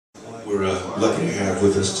We're lucky to have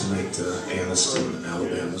with us tonight Anniston,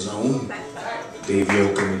 Alabama's own Dave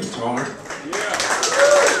Yoke on the guitar.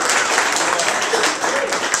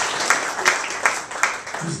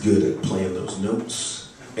 He's good at playing those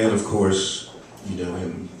notes. And of course, you know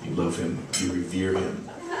him, you love him, you revere him,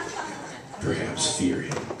 perhaps fear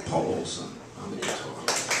him, Paul Olsen on the guitar.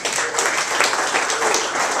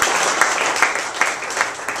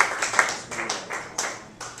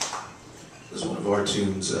 This is one of our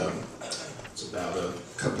tunes. It's about a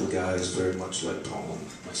couple of guys very much like Paul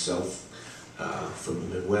and myself from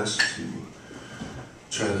the Midwest who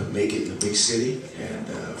try to make it in a big city and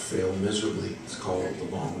fail miserably. It's called The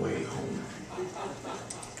Long Way Home.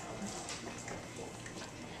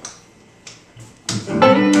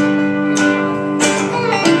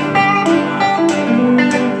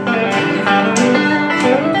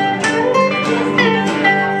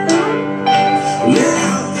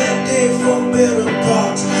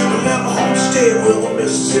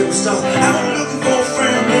 Mississippi stop. I'm looking for a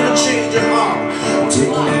friend and a change of heart. Take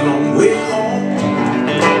me a long way home.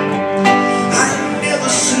 I ain't never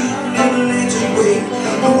seen a legend wait.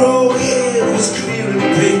 The road ahead was clear and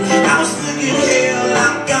plain. I was thinking, hell,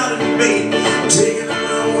 I got it made. Taking a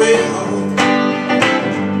long way home.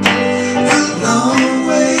 The long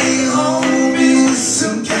way home is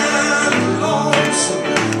some kind of lonesome.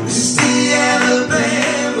 It's the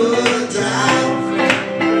Alabama drive.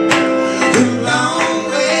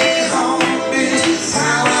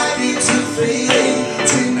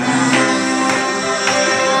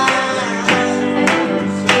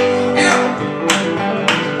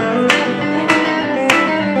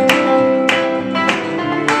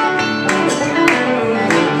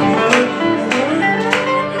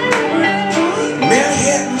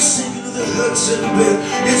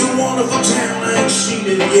 It's a wonderful town, I ain't seen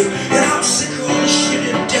it yet. And I'm sick of all the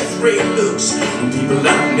shit and death ray looks and people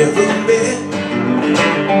I've never met.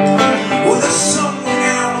 Well, there's someone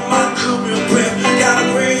out on my career prep. Got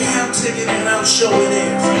a Greyhound ticket and I'm showing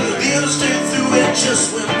it. The interstate through it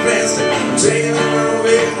just went past it. I'm taking a long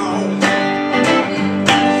way home.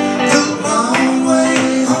 The long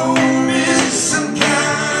way home is some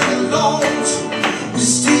kind of lonesome.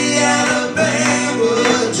 It's the Alabama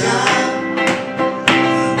drive.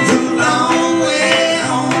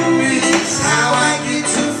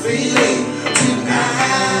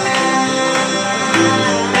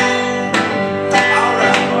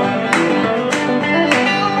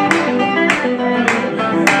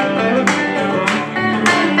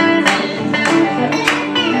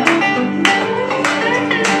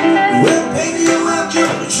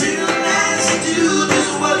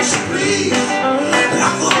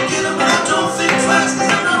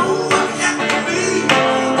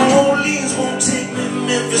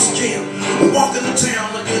 Walking the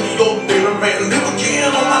town like any ordinary man. Live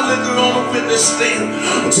again on my liquor on a witness stand.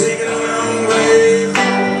 I'm taking a long way home.